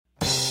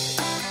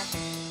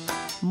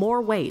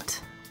More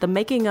Weight, The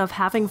Making of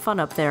Having Fun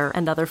Up There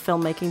and Other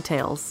Filmmaking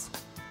Tales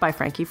by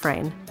Frankie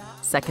Frayne,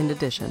 2nd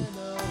edition.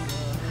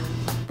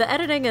 The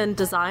editing and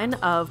design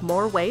of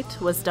More Weight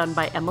was done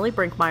by Emily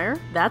Brinkmeyer,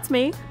 that's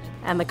me,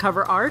 and the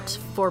cover art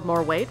for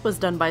More Weight was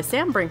done by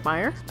Sam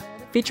Brinkmeyer,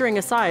 featuring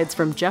asides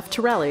from Jeff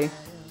Torelli,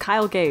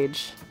 Kyle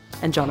Gage,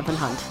 and Jonathan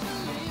Hunt.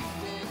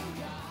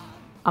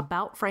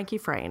 About Frankie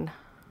Frayne.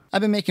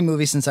 I've been making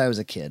movies since I was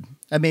a kid.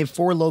 I've made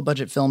 4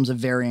 low-budget films of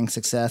varying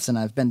success, and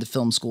I've been to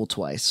film school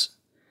twice.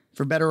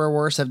 For better or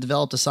worse, I've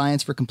developed a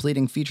science for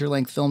completing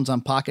feature-length films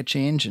on pocket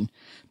change and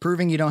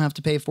proving you don't have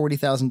to pay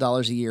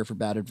 $40,000 a year for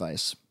bad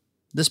advice.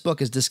 This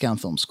book is Discount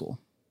Film School.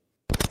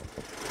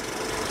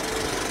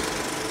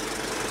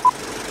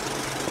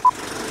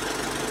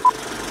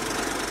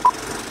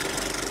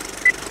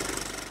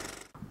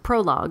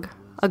 Prologue,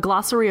 a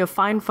glossary of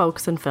fine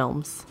folks and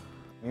films.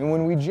 And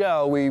when we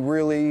gel, we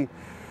really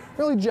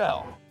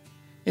gel.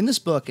 In this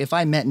book, if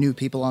I met new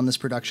people on this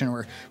production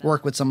or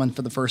work with someone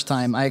for the first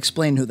time, I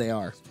explain who they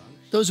are.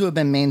 Those who have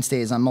been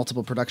mainstays on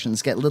multiple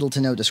productions get little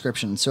to no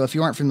description, so if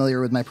you aren't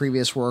familiar with my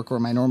previous work or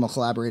my normal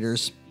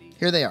collaborators,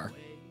 here they are.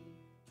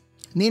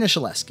 Nina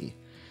Shaleski,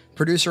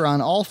 producer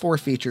on all 4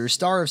 features,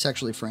 star of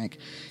Sexually Frank,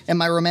 and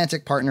my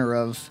romantic partner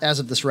of, as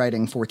of this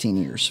writing, 14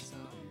 years.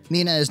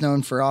 Nina is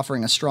known for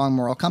offering a strong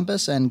moral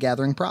compass and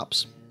gathering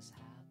props.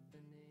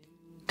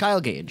 Kyle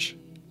Gage,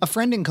 a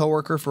friend and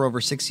coworker for over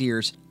 6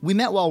 years. We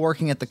met while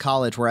working at the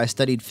college where I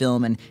studied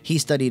film and he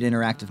studied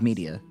interactive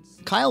media.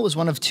 Kyle was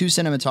one of 2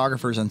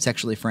 cinematographers on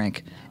Sexually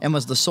Frank and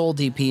was the sole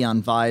DP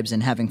on Vibes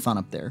and Having Fun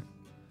Up There.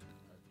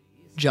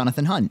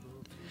 Jonathan Hunt,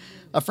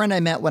 a friend I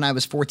met when I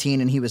was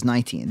 14 and he was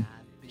 19.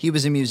 He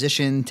was a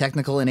musician,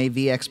 technical and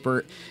AV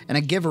expert, and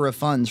a giver of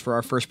funds for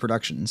our first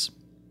productions.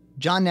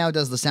 John now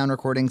does the sound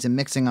recordings and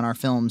mixing on our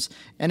films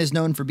and is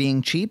known for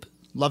being cheap,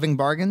 loving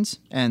bargains,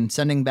 and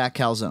sending back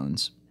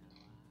calzones.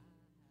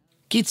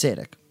 Keith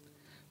Sadek,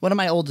 one of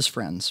my oldest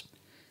friends.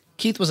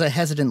 Keith was a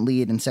hesitant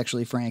lead in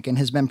Sexually Frank and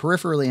has been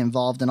peripherally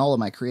involved in all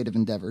of my creative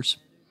endeavors.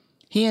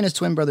 He and his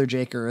twin brother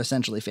Jake are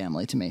essentially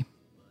family to me.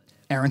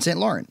 Aaron St.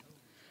 Laurent,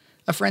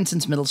 a friend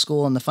since middle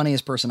school and the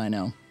funniest person I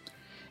know.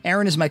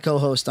 Aaron is my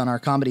co-host on our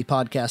comedy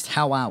podcast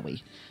How Are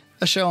We,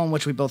 a show in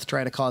which we both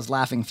try to cause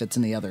laughing fits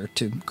in the other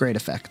to great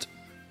effect.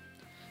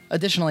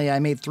 Additionally, I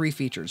made 3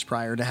 features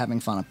prior to Having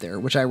Fun Up There,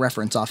 which I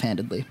reference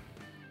offhandedly.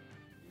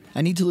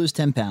 I Need to Lose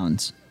 10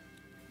 Pounds.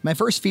 My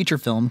first feature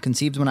film,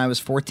 conceived when I was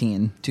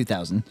 14,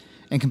 2000,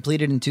 and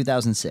completed in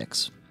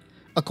 2006.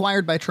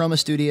 Acquired by Troma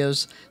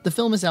Studios, the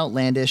film is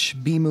outlandish,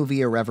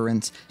 B-movie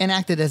irreverent, and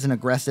acted as an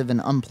aggressive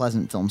and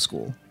unpleasant film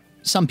school.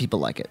 Some people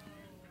like it.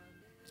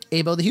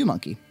 Abo the Hue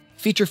Monkey,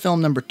 feature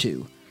film number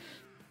 2.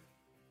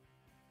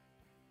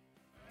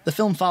 The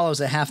film follows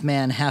a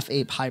half-man,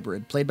 half-ape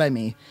hybrid, played by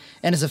me,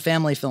 and is a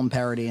family film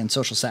parody and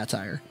social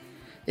satire.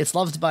 It's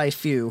loved by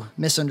few,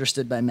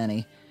 misunderstood by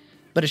many,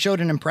 but it showed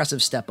an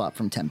impressive step up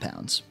from 10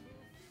 pounds.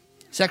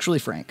 Sexually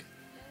Frank,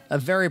 a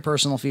very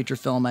personal feature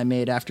film I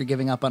made after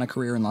giving up on a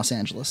career in Los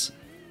Angeles.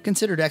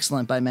 Considered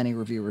excellent by many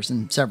reviewers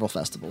in several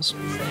festivals.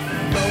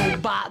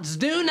 Robots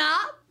do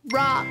not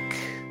rock.